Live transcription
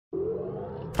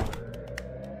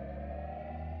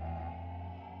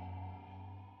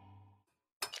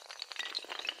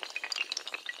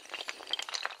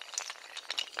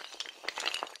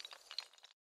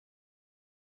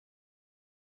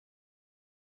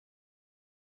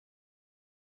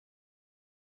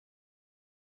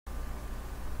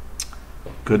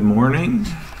Good morning,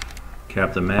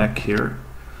 Captain Mac here.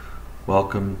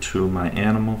 Welcome to my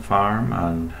animal farm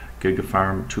on Giga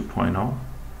Farm 2.0.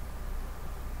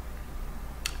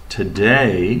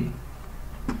 Today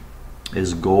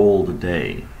is gold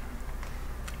day.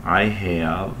 I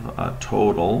have a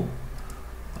total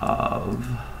of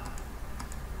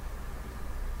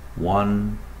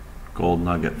 1 gold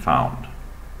nugget found.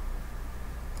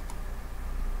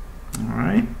 All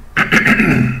right.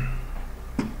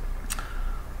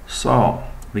 So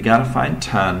we gotta find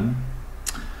 10.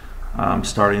 I'm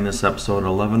starting this episode at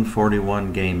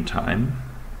 11:41 game time.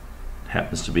 It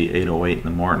happens to be 8:08 in the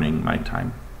morning my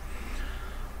time.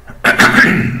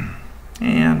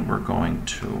 And we're going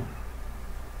to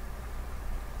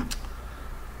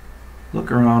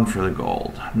look around for the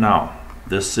gold. Now,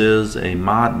 this is a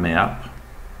mod map,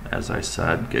 as I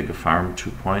said, Giga Farm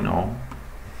 2.0.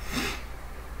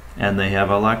 And they have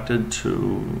elected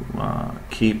to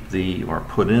keep or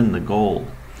put in the gold.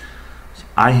 So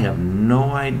I have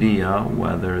no idea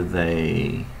whether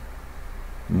they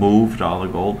moved all the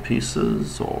gold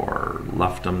pieces or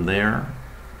left them there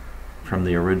from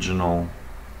the original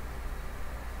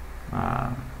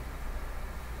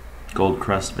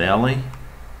Goldcrest Valley.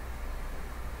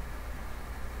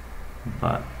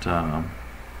 But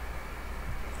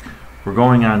we're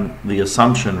going on the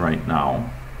assumption right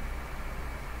now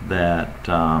that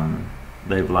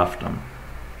they've left them,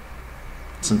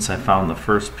 since I found the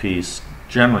first piece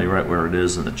generally right where it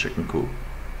is in the chicken coop,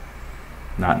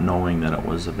 not knowing that it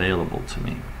was available to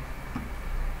me.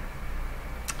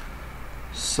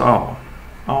 So,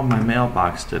 oh, my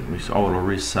mailbox did. Oh, it'll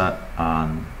reset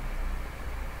on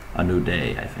a new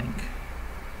day, I think.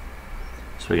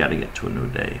 So we got to get to a new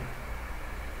day.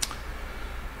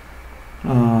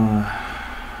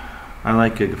 I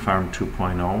like Giga Farm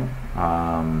 2.0.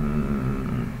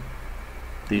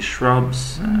 These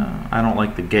shrubs, I don't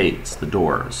like the gates, the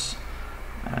doors.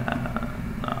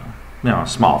 A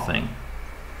small thing.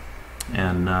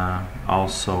 And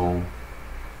also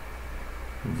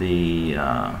the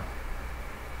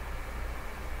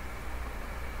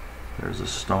there's a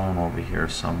stone over here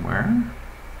somewhere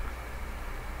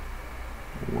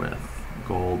with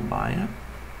gold by it.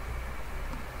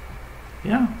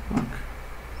 Yeah, look.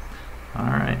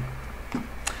 Alright,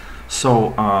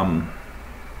 so I'm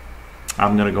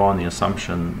going to go on the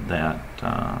assumption that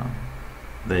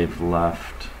they've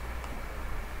left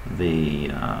the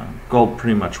gold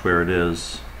pretty much where it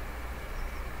is,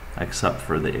 except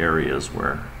for the areas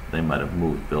where they might have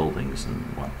moved buildings and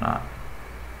whatnot.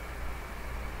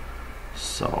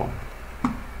 So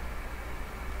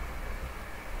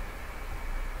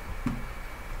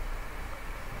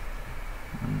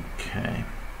okay.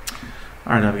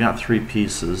 Alright, I've got 3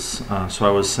 pieces. So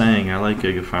I was saying I like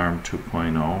Giga Farm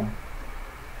 2.0.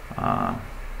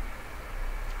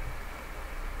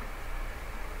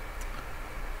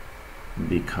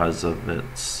 Because of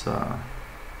its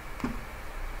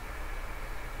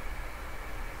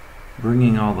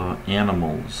bringing all the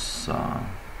animals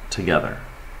together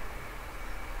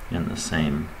in the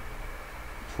same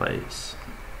place.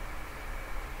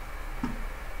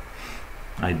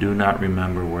 I do not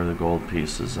remember where the gold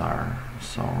pieces are,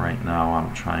 so right now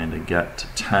I'm trying to get to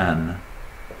 10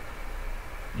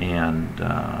 and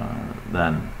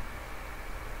then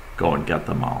go and get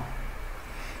them all.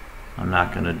 I'm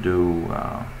not going to do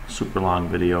a super long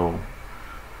video.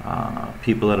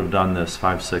 People that have done this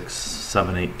 5, 6,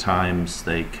 7, 8 times,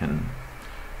 they can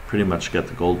pretty much get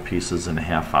the gold pieces in a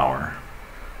half hour.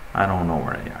 I don't know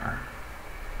where they are.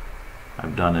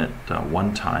 I've done it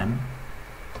one time.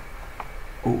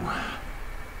 Ooh,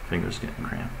 fingers getting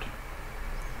cramped.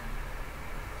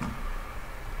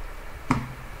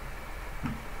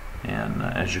 And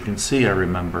as you can see, I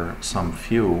remember some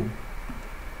few.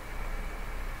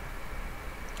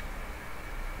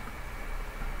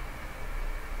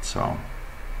 So,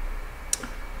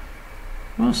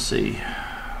 we'll see.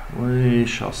 We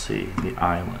shall see. The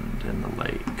island in the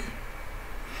lake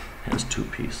has 2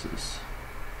 pieces.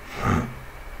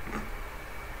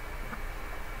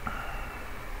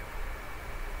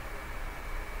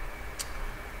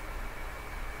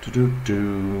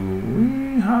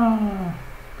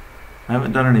 I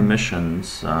haven't done any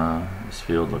missions. This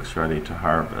field looks ready to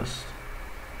harvest,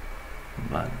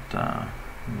 but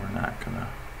we're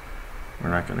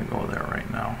not gonna go there right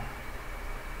now.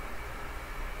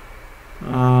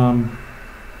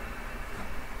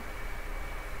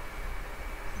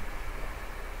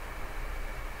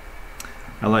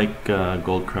 I like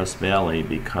Goldcrest Valley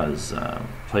because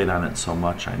played on it so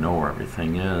much I know where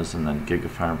everything is, and then Giga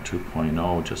Farm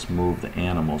 2.0 just moved the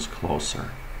animals closer.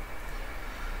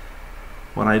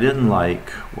 What I didn't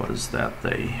like was that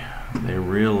they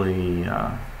really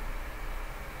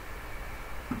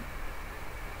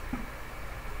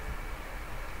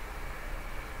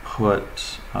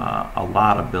put a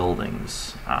lot of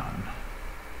buildings on.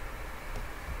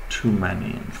 Too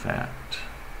many, in fact.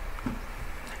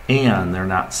 And they're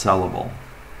not sellable.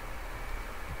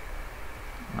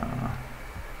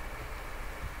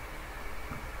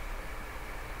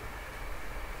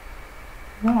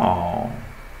 Oh,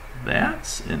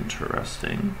 that's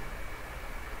interesting.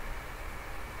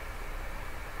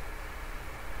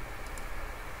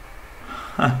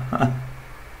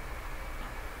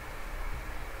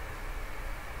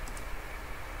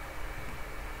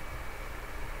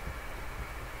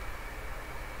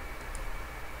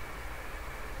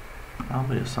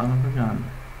 Probably a son of a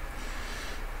gun.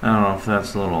 I don't know if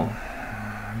that's a little,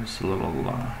 just a little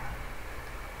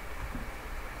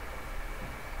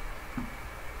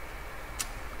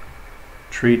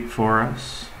treat for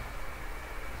us.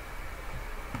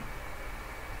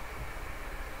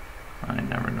 I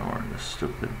never know where this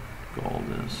stupid gold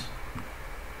is.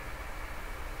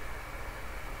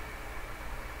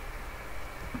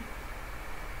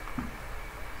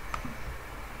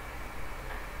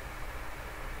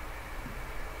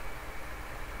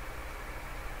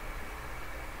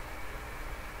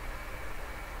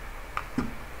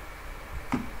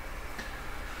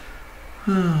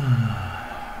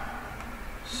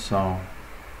 So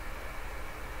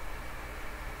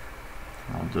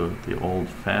I'll do it the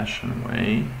old-fashioned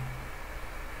way.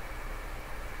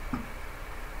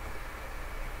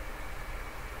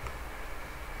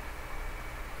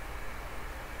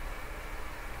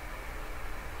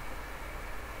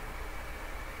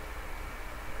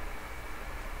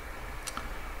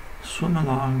 Swim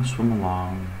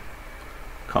along,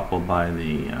 coupled by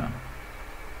the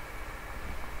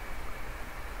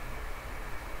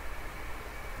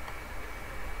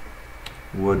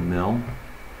wood mill.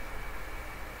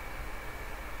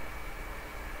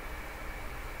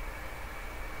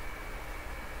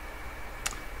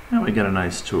 Now we get a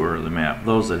nice tour of the map.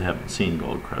 Those that haven't seen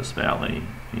Goldcrest Valley,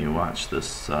 you watch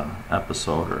this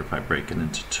episode, or if I break it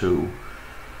into two,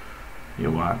 you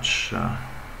watch.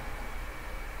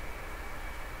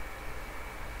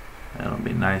 It'll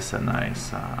be nice and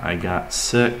nice. I got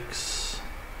 6.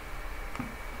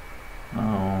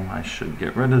 Oh, I should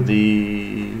get rid of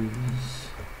these.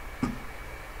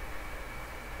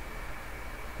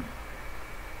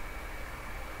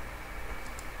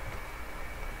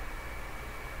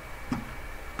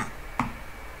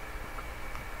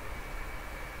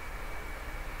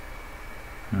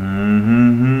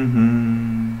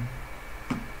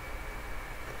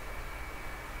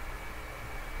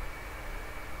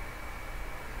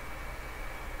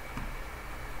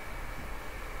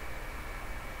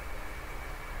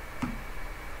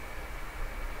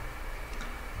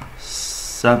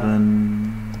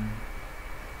 Seven.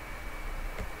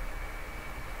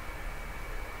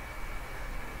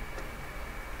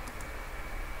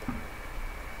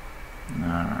 All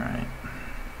right.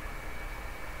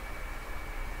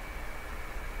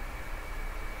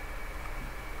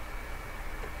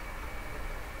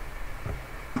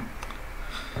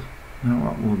 Now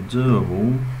what we'll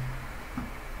do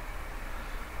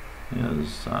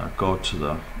is go to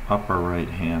the upper right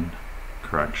hand,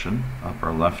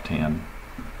 upper left hand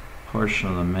portion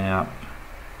of the map,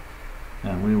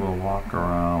 and we will walk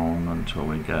around until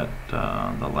we get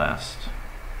the last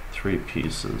 3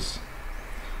 pieces,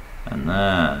 and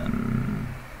then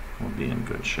we'll be in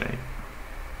good shape.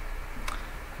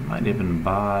 I might even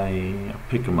buy a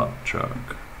pick-em-up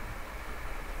truck.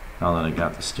 Now that I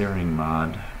got the steering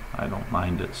mod, I don't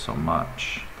mind it so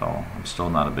much, though I'm still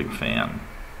not a big fan.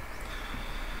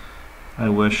 I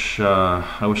wish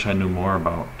I knew more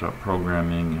about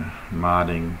programming,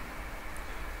 modding.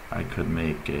 I could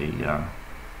make a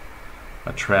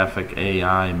traffic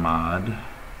AI mod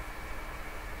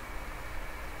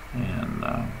and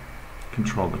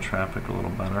control the traffic a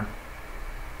little better.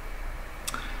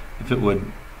 If it would,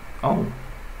 oh,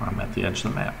 I'm at the edge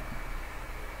of the map.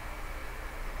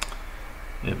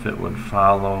 If it would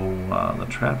follow the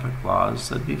traffic laws,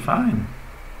 that'd be fine.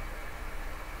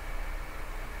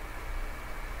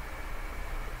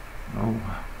 Oh,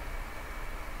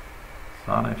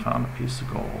 thought I found a piece of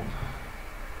gold.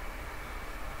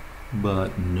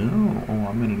 But no, oh,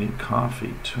 I'm gonna need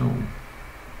coffee too.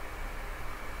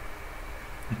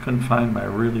 I couldn't find my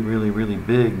really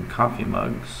big coffee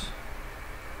mugs.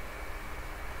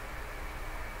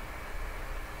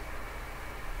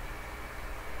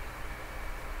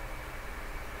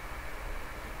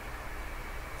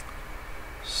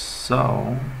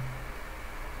 So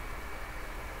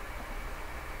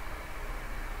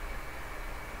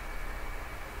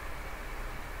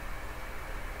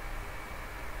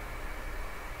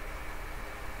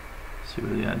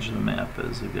edge of the map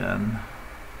is again.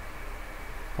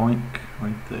 Boink,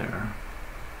 right there.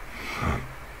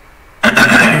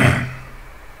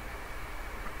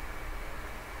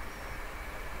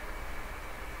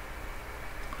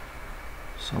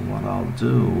 So what I'll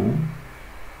do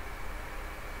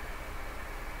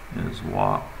is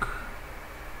walk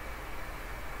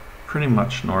pretty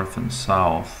much north and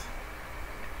south,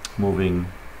 moving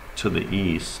to the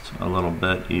east a little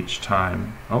bit each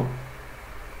time. Oh,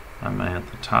 am I at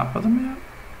the top of the map?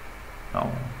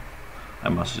 No, I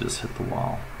must have just hit the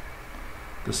wall,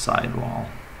 the side wall.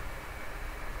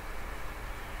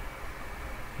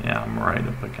 Yeah, I'm right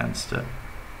up against it.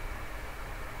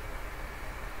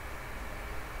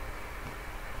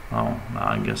 Oh, now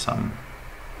I guess can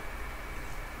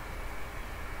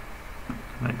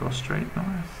I go straight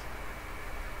north?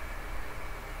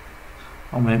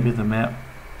 Oh, maybe the map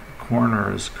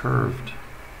corner is curved.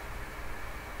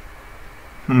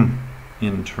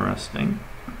 Interesting.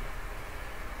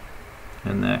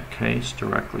 In that case,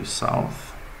 directly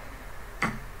south.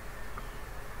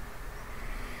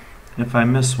 If I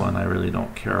miss one, I really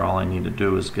don't care. All I need to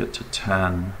do is get to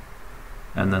 10,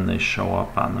 and then they show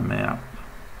up on the map.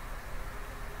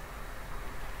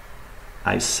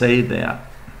 I say that,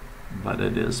 but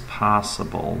it is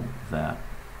possible that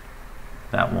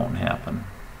that won't happen.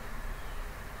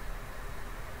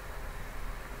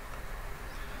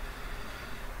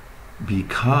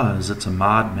 Because it's a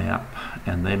mod map,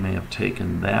 and they may have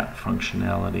taken that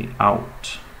functionality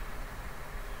out.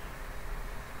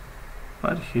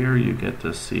 But here you get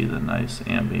to see the nice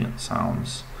ambient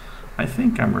sounds. I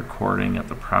think I'm recording at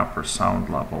the proper sound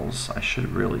levels. I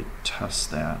should really test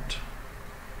that.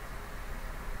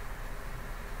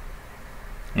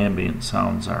 Ambient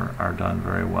sounds are done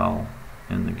very well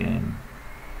in the game.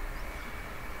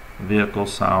 Vehicle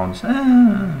sounds,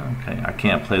 okay, I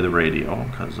can't play the radio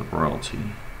because of royalty.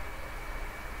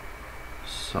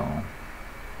 So,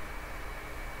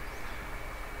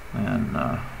 and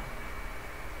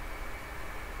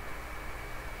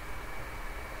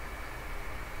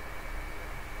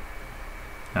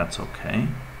that's okay.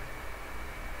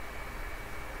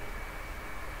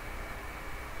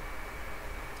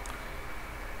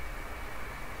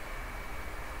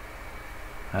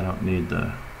 I don't need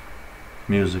the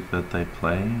music that they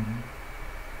play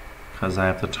because I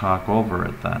have to talk over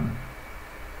it then.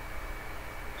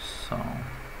 So,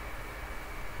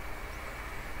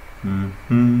 you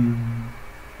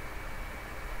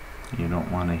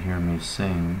don't want to hear me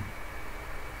sing.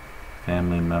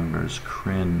 Family members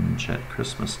cringe at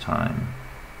Christmas time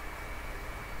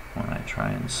when I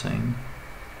try and sing.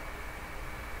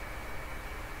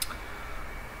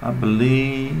 I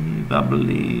believe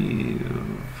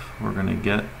we're gonna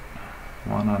get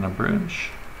one on a bridge.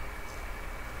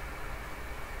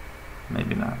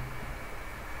 Maybe not.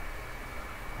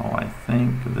 Oh, I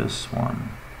think this one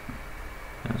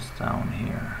is down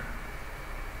here.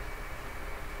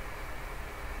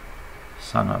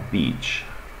 It's on a beach.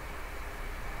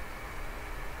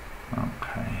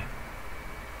 Okay.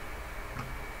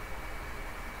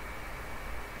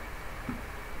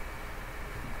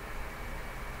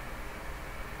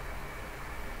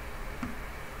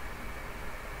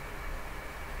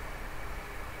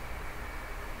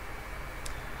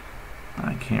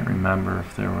 I can't remember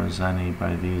if there was any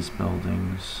by these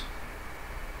buildings.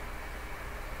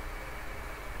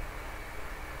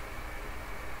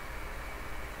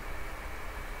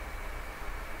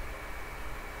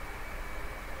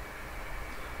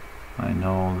 I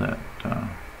know that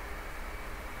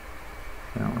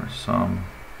there were some,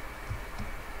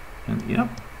 and yep,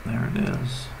 there it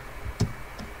is.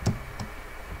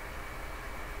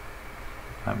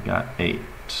 I've got 8.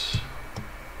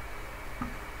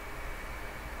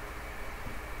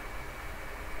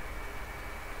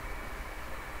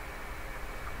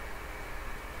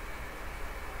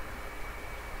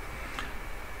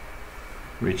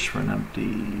 Reach for an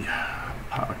empty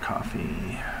pot of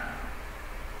coffee.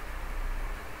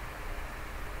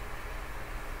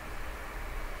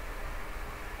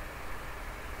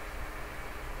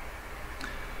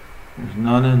 There's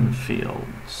none in the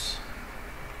fields.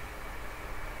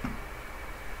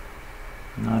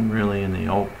 None really in the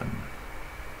open.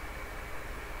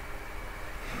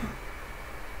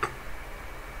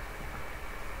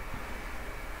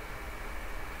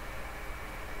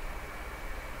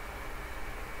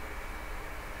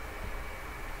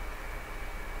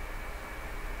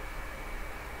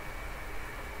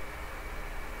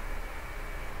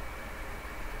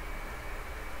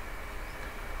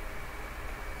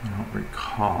 I don't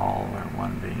recall there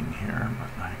one being here,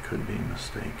 but I could be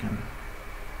mistaken.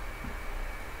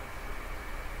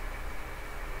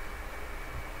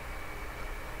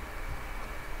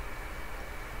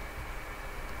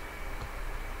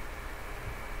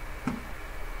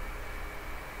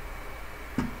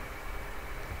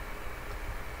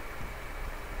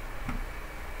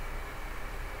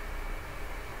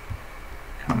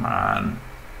 come on.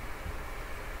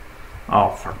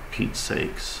 Oh, for Pete's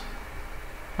sakes.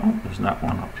 Oh, there's not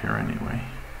one up here anyway.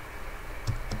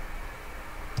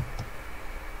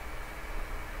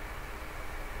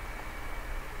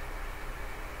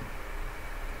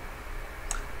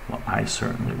 Well, I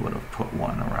certainly would have put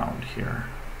one around here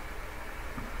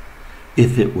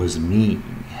if it was me.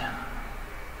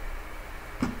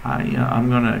 I'm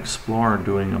going to explore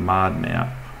doing a mod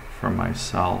map for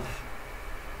myself,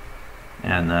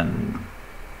 and then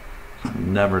I've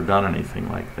never done anything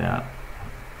like that,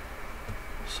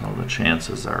 so the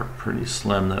chances are pretty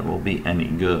slim that it will be any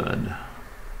good.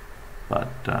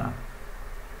 But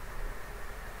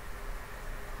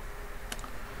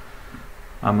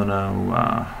I'm going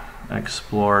to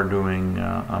explore doing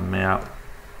a map.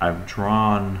 I've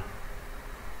drawn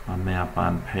a map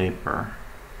on paper.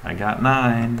 I got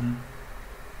 9.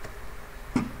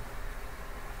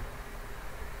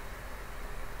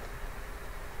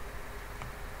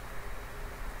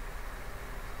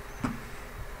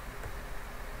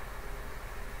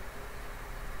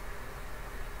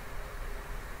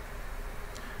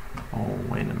 Oh,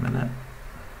 wait a minute.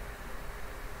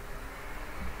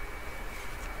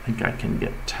 I think I can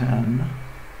get 10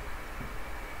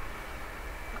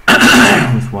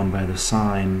 with one by the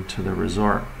sign to the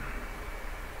resort.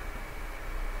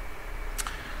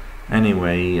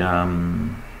 Anyway, I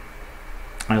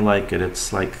like it.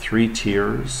 It's like 3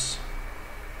 tiers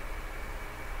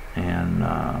and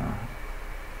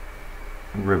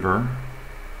river.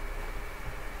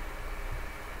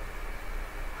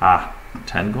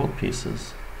 10 gold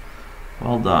pieces.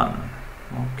 Well done.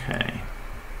 Okay.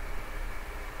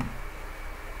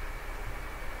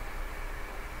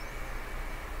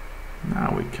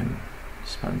 Now we can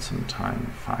spend some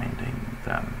time finding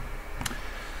them.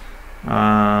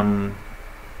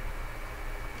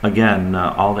 Again,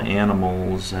 all the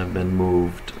animals have been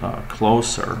moved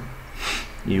closer.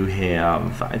 You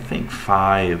have, I think,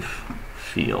 5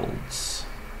 fields.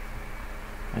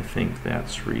 I think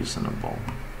that's reasonable.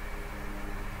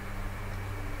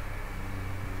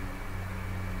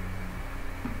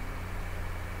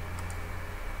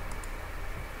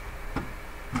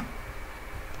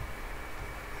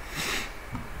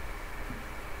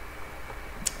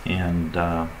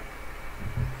 And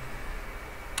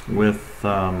with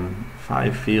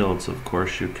 5 fields, of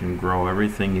course, you can grow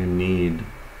everything you need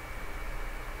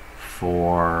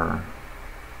for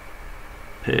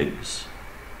pigs.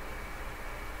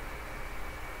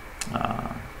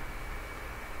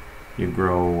 You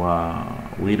grow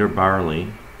wheat or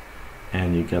barley,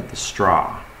 and you get the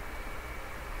straw.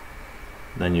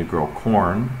 Then you grow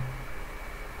corn.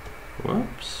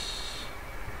 Whoops.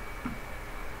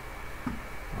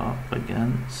 Up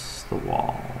against the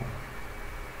wall.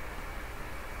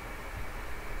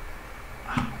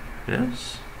 There it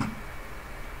is.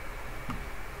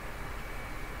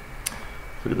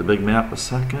 Look at the big map a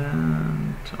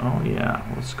second. Oh yeah,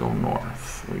 let's go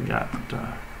north. We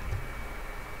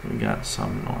got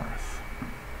some north.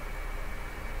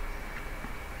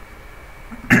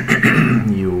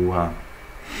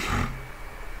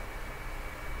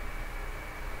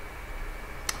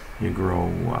 You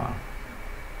grow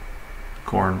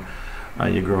corn.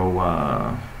 You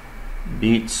grow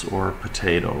beets or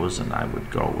potatoes, and I would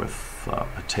go with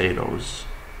potatoes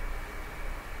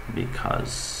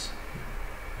because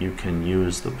you can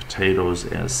use the potatoes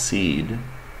as seed,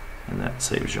 and that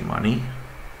saves you money.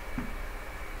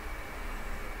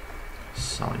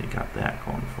 So you got that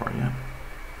going for you.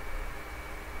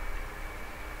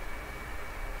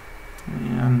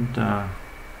 And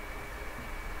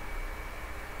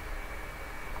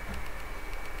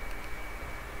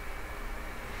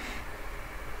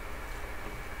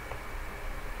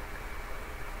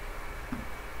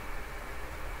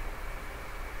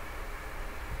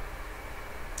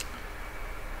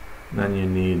then you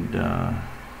need,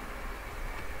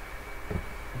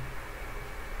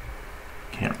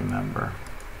 can't remember.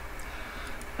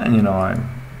 And you know, I'm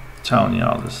telling you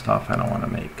all this stuff. I don't want to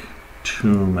make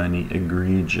too many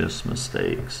egregious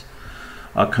mistakes.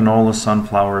 Canola,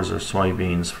 sunflowers, or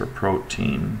soybeans for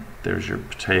protein. There's your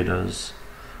potatoes,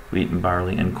 wheat and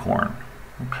barley, and corn.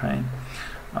 Okay.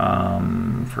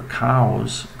 For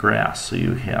cows, grass. So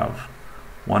you have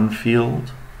 1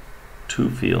 field, 2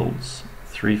 fields,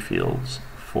 3 fields,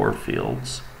 4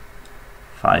 fields,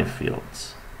 5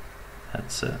 fields.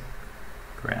 That's it.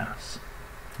 Grass.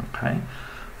 Okay.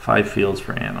 5 fields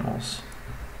for animals.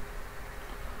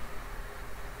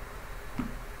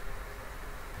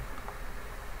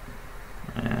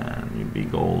 And you'd be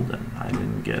golden. I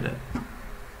didn't get it.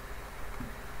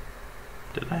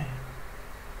 Did I?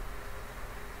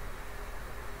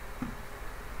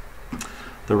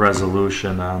 the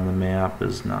resolution on the map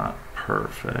is not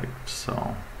perfect,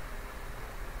 so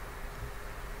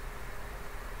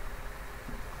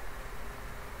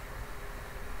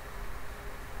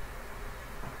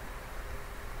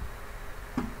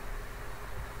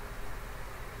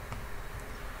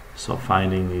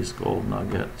finding these gold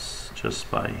nuggets just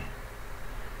by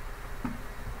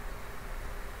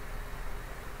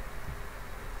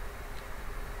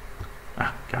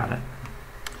got it.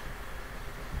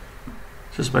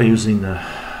 Just by using the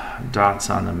dots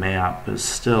on the map is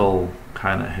still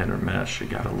kind of hit or miss. You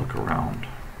got to look around.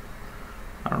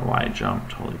 I don't know why I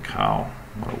jumped. Holy cow.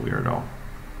 What a weirdo.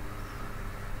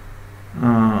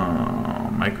 Oh,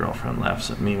 my girlfriend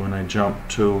laughs at me when I jump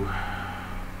too.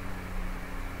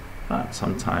 But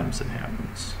sometimes it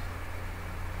happens.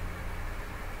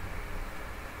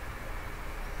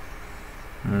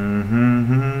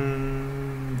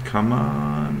 Come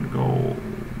on, gold.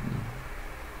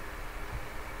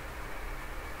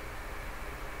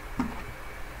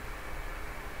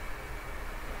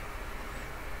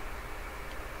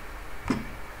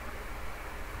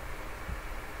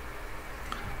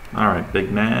 All right,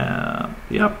 big map.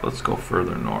 Yep, let's go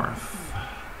further north.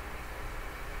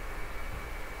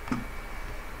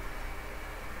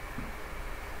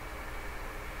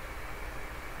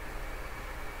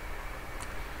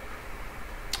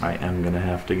 I am going to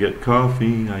have to get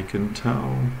coffee, I can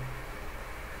tell.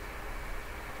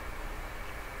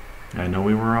 I know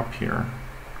we were up here,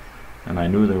 and I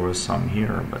knew there was some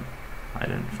here, but I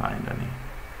didn't find any.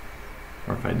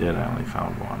 Or if I did, I only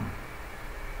found one.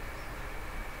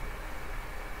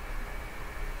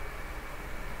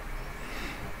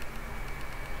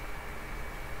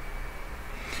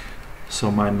 So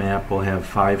my map will have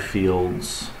 5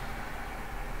 fields,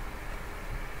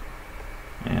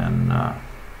 and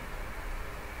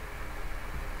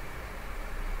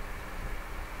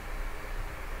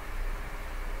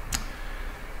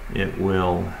it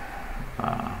will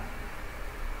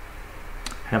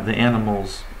have the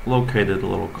animals located a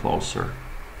little closer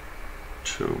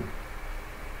to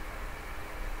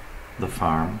the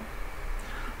farm.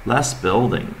 Less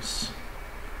buildings.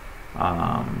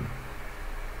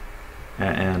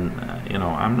 You know,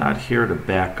 I'm not here to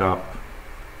back up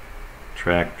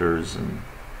tractors and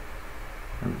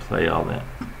play all that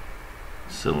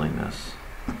silliness.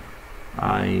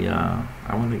 I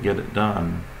want to get it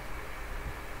done.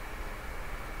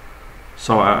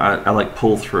 So I like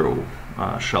pull through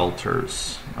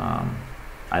shelters.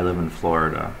 I live in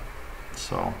Florida,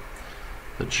 so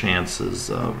the chances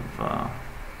of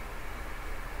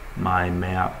my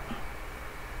map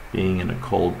being in a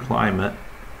cold climate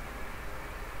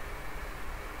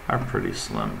are pretty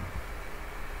slim.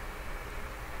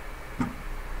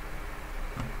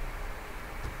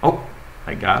 Oh,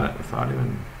 I got it without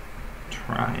even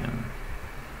trying.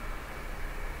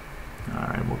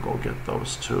 Alright, we'll go get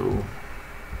those two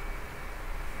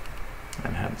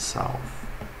and head south.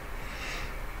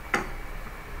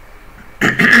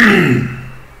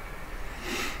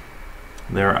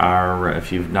 There are,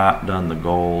 if you've not done the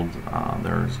gold,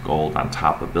 there's gold on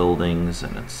top of buildings,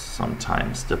 and it's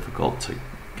sometimes difficult to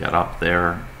get up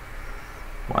there,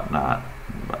 whatnot,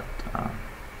 but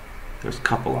there's a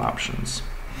couple options.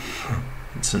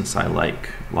 And since I like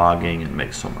logging and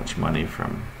make so much money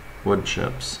from wood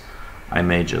chips, I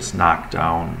may just knock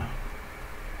down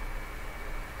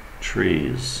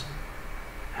trees,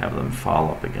 have them fall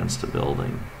up against a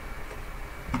building,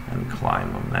 and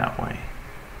climb them that way.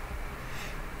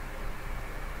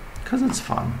 Because it's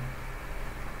fun.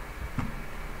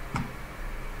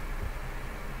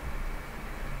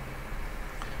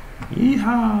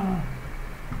 Yeehaw!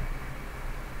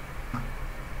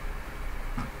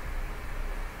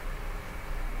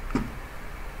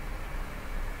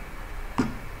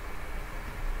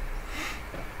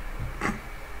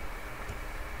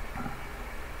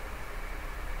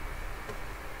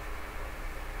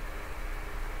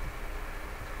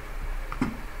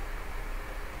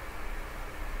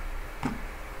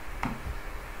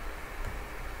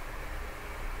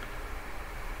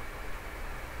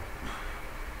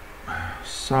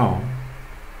 So,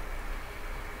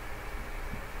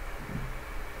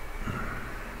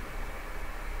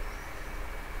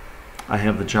 I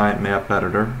have the giant map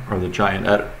editor, or the giant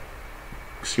editor,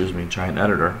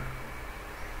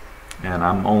 and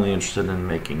I'm only interested in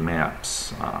making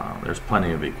maps. There's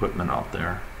plenty of equipment out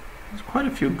there. There's quite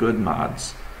a few good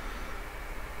mods.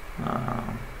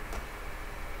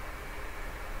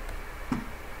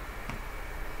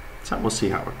 So we'll see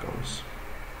how it goes.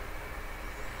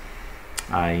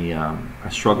 I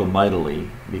struggle mightily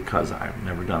because I've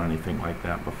never done anything like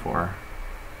that before.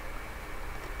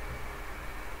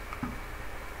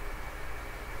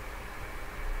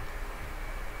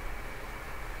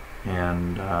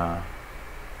 And here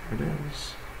it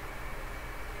is.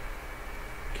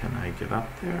 Can I get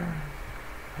up there?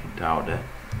 I doubt it.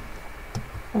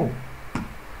 Oh,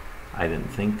 I didn't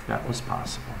think that was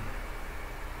possible.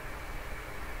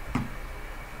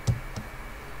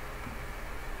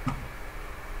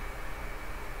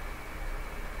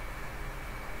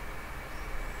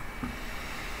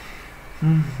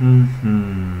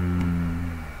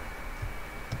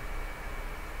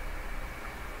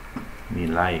 Me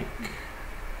like.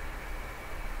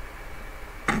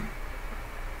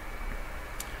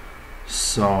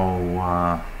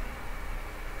 So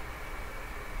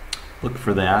look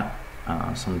for that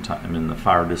sometime in the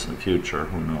far distant future,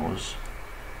 who knows.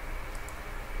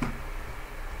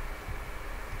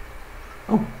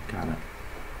 Oh, got it.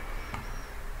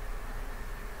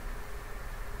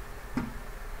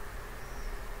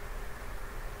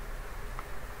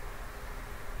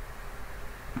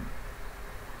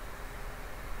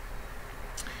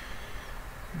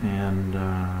 And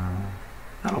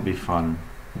that'll be fun.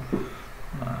 Of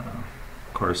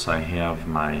course, I have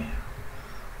my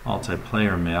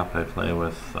multiplayer map. I play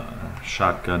with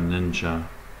Shotgun Ninja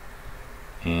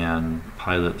and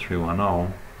Pilot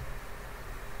 310.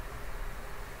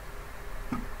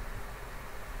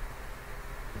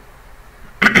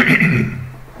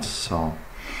 So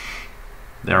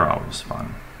they're always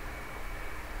fun.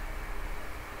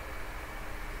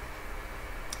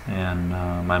 And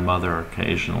my mother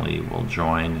occasionally will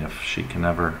join if she can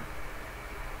ever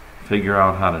figure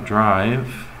out how to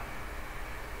drive.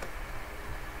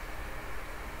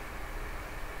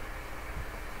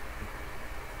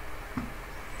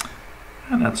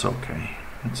 And that's okay.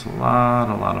 It's a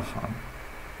lot of fun.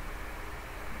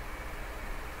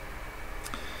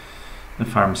 The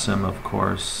farm sim, of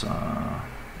course,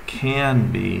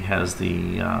 has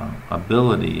the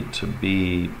ability to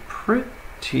be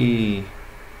pretty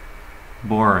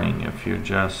boring if you're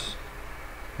just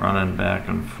running back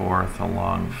and forth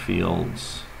along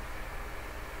fields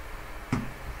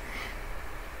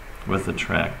with a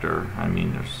tractor. I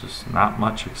mean, there's just not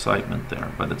much excitement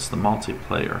there, but it's the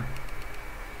multiplayer,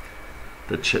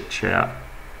 the chit-chat,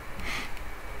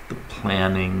 the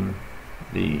planning,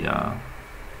 the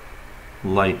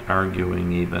light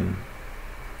arguing even,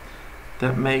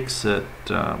 that makes it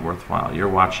worthwhile. You're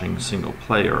watching single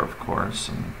player, of course,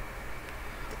 and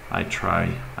I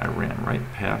ran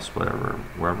right past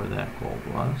wherever that gold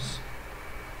was.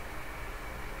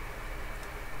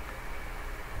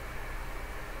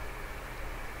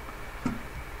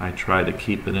 I try to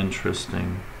keep it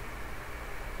interesting.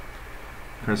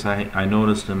 Because I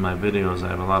noticed in my videos I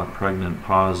have a lot of pregnant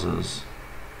pauses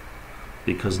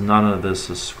because none of this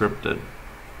is scripted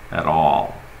at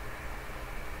all.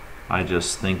 I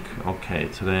just think, okay,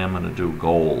 today I'm going to do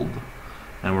gold,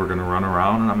 and we're going to run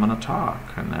around and I'm going to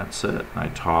talk, and that's it. I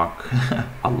talk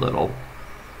a little,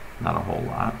 not a whole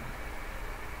lot.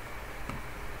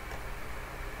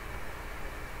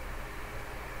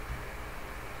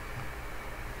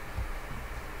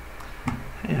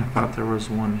 Hey, I thought there was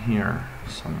one here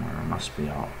somewhere. It must be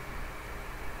out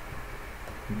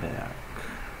back.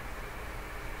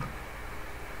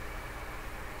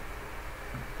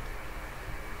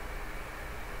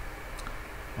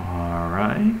 All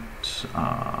right.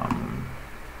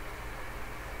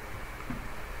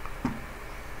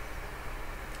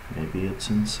 Maybe it's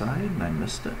inside and I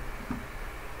missed it.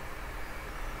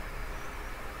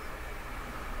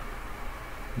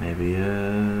 Maybe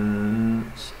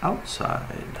it's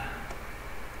outside.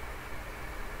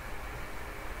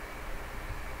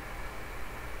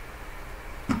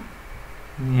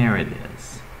 There it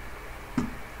is.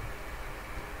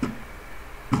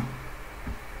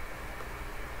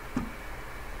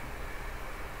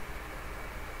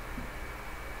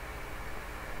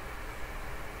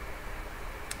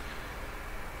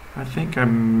 I think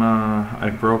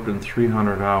I've broken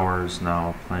 300 hours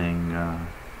now playing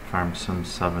Farm Sim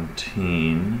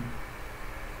 17,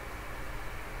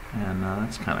 and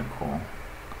that's kind of cool.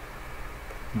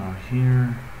 Now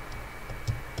here,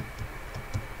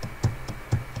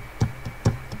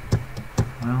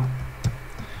 well,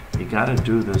 you got to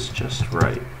do this just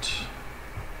right.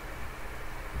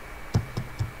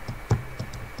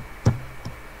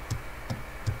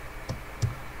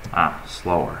 Ah,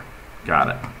 slower. Got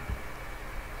it.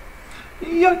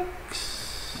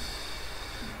 Yikes!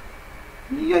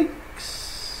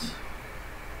 Yikes!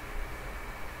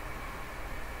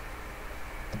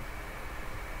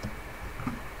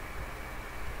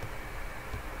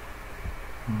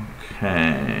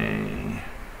 Okay.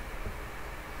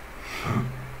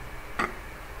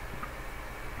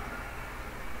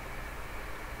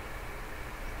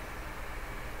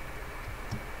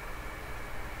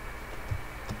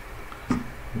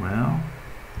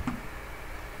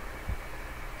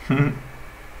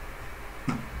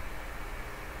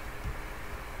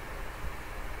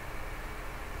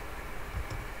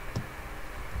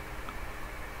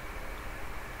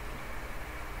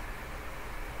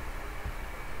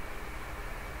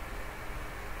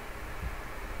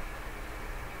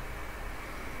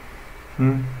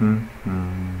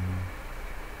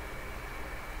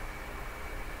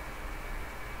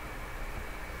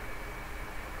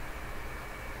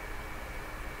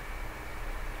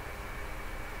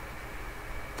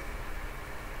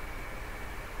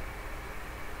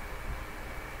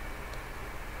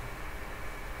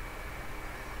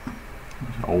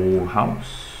 Old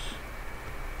house.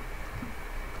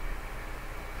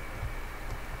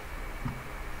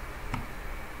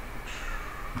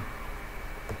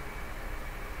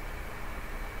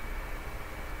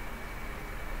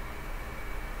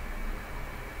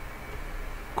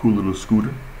 Cool little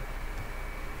scooter.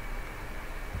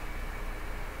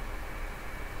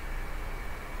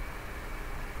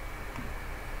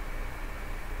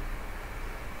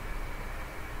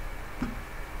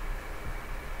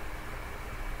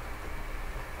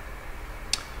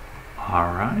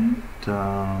 All right.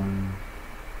 Oh,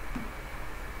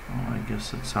 I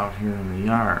guess it's out here in the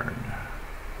yard.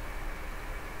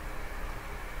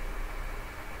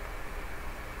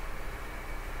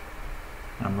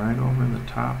 I'm right over the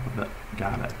top of it.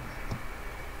 Got it.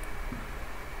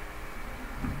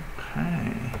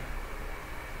 Okay.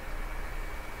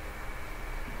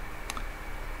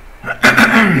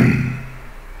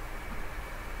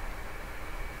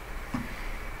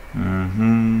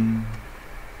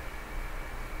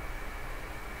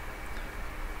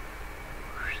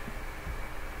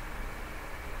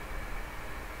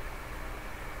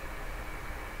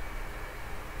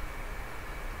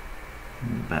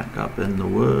 Back up in the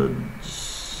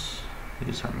woods.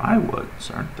 These are my woods,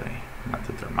 aren't they? Not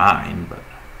that they're mine, but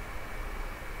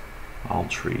all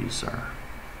trees are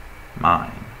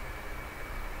mine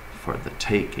for the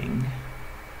taking.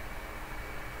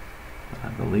 But I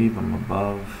believe I'm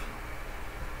above.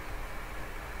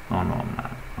 Oh no, I'm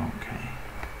not. Okay.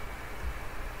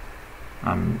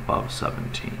 I'm above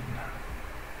 17.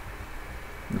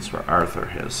 That's where Arthur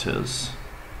has his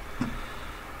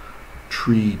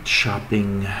tree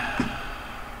chopping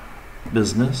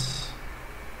business.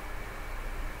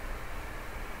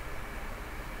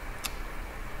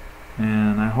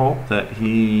 And I hope that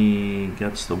he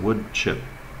gets the wood chip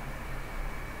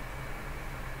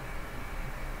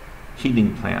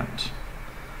heating plant,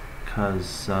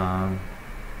 because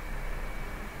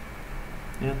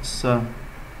it's a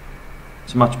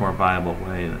much more viable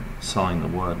way than selling the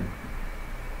wood.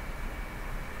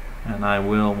 And I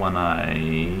will, when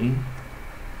I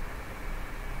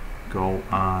go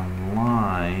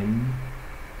online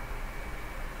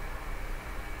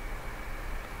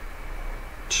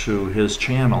to his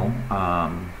channel,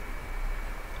 I'll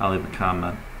leave a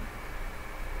comment.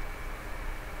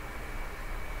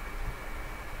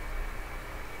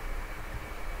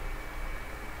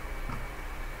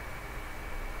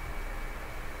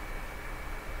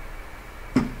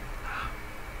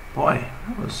 Boy,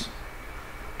 that was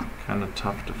kind of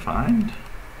tough to find.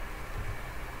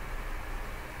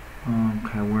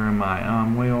 Okay, where am I?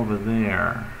 I'm way over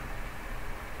there.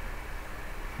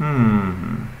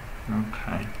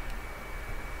 Okay.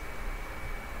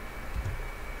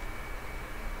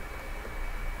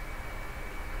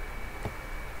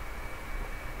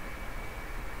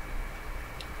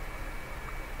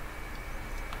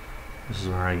 This is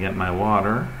where I get my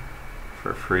water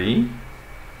for free.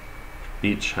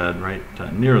 Beachhead right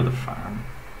near the farm.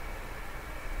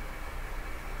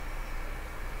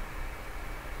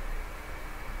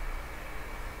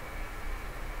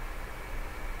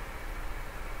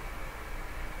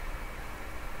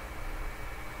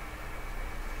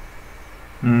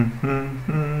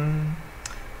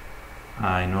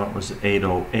 I know it was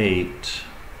 8:08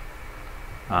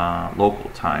 local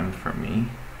time for me.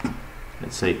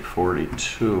 It's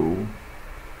 8:42.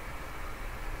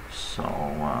 So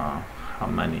how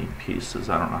many pieces?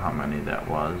 I don't know how many that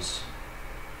was.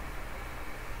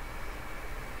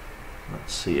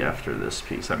 Let's see after this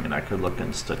piece. I mean, I could look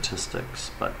in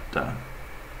statistics, but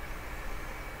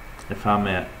if I'm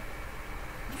at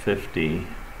 50,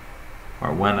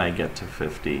 or when I get to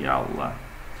 50,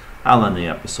 I'll end the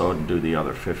episode and do the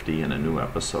other 50 in a new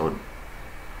episode.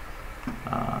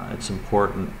 It's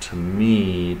important to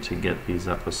me to get these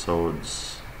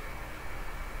episodes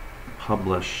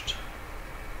published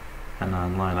and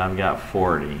online. I've got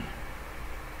 40.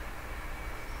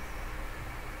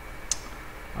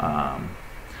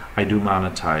 I do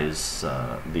monetize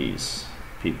these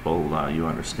people. You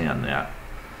understand that.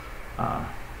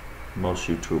 Most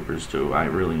YouTubers do. I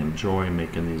really enjoy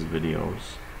making these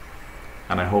videos,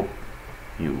 and I hope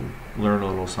you learn a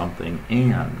little something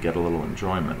and get a little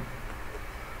enjoyment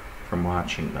from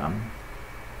watching them.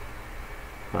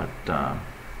 But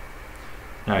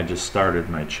I just started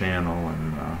my channel,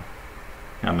 and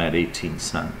I'm at 18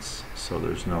 cents, so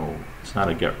there's no, it's not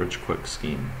a get-rich-quick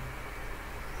scheme.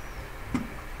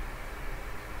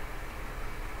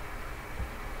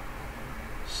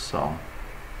 So,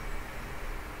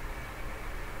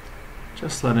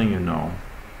 just letting you know,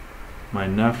 my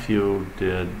nephew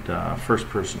did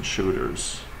first-person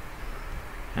shooters,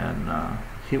 and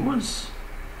he was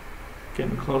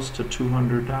getting close to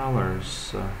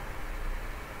 $200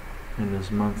 in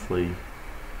his monthly.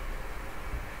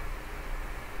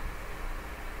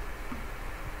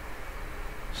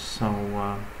 So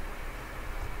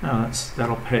no,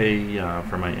 that'll pay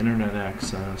for my internet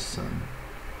access and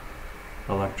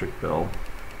electric bill.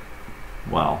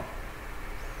 Well,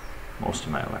 most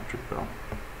of my electric bill,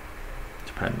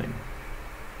 depending.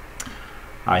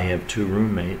 I have 2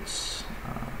 roommates,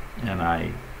 and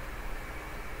I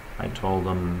told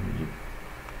them, you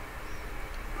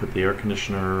put the air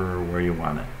conditioner where you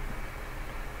want it,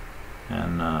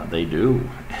 and they do,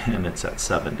 and it's at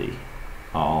 70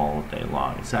 all day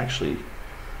long. It's actually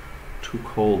too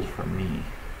cold for me.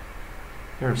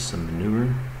 There's some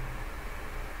manure.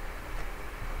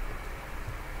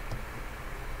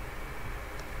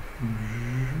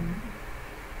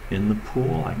 In the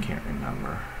pool, I can't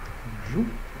remember.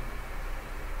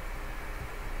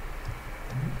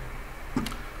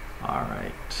 All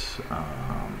right.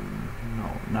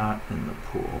 No, not in the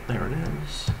pool. There it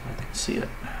is. I can see it.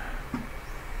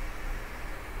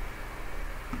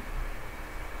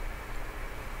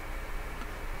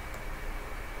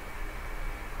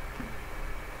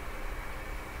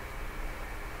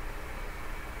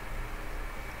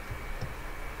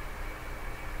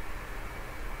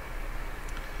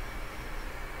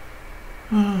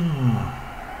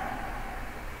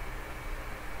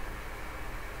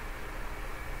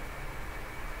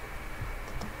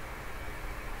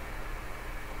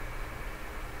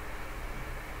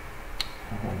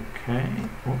 Okay,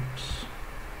 whoops.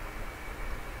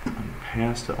 I'm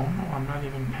past it. Oh no, I'm not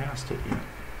even past it yet.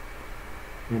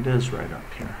 It is right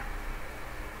up here.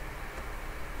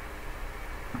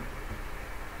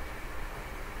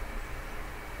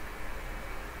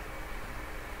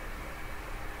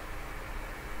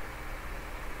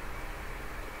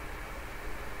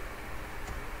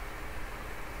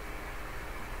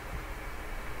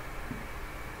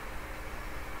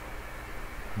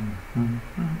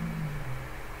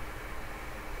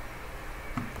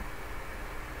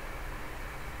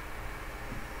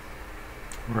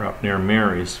 We're up near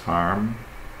Mary's farm.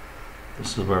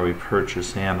 This is where we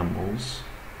purchase animals.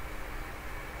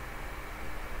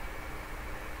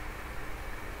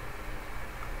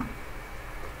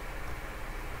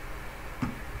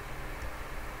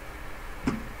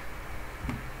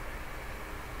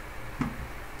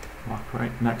 Walk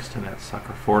right next to that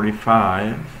sucker.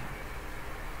 45.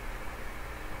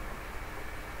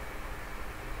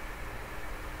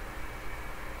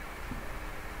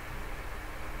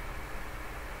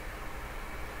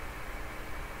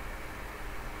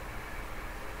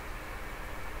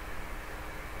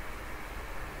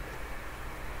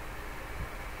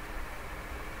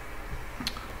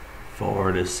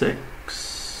 Four to 6.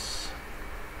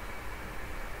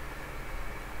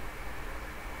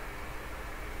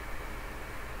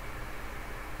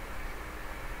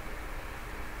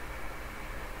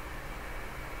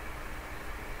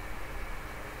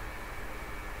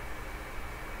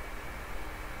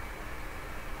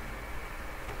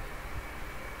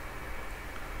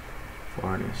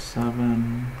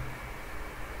 $47.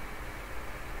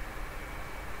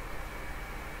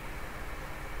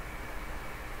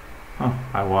 Oh,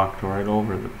 I walked right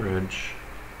over the bridge.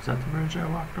 Is that the bridge I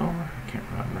walked over? I can't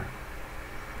remember.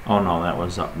 Oh no, that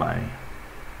was up by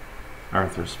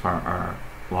Arthur's farm, or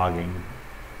logging.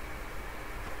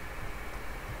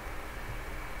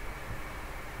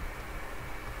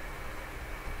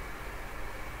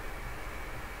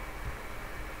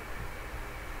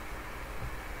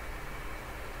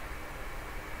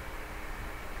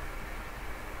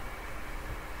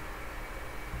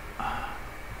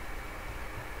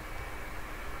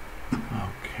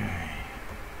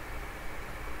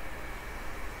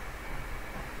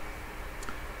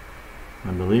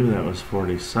 I believe that was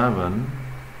 47.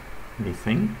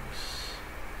 Methinks.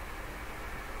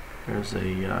 There's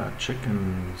a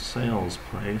chicken sales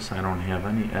place. I don't have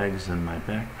any eggs in my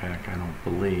backpack, I don't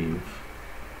believe.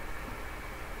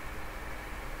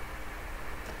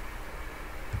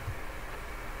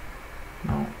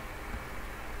 No.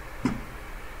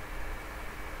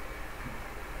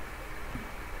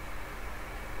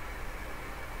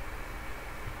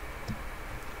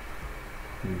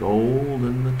 Gold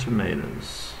in the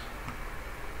tomatoes,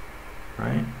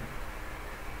 right?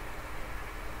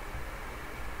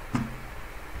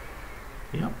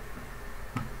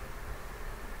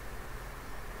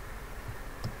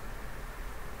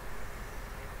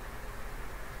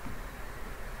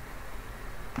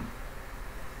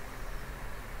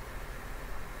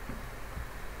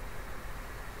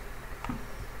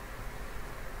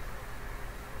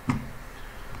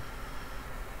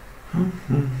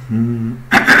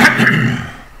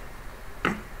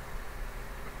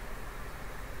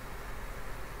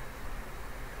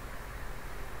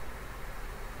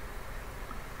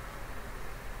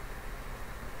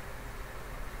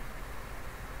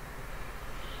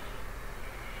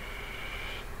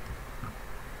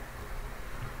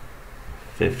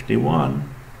 51.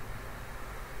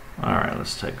 All right,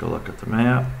 let's take a look at the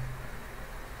map.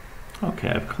 Okay,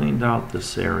 I've cleaned out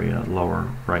this area,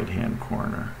 lower right-hand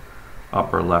corner,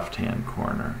 upper left-hand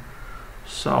corner.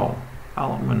 So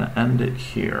I'm going to end it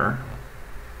here.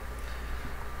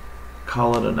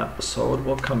 Call it an episode.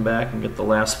 We'll come back and get the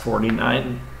last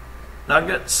 49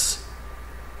 nuggets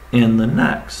in the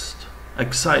next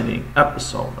exciting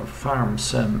episode of Farm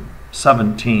Sim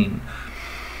 17.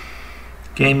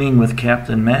 Gaming with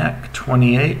Captain Mac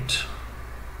 28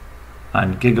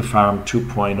 on Giga Farm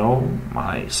 2.0,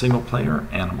 my single player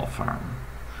Animal Farm.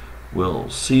 We'll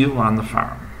see you on the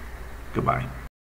farm. Goodbye.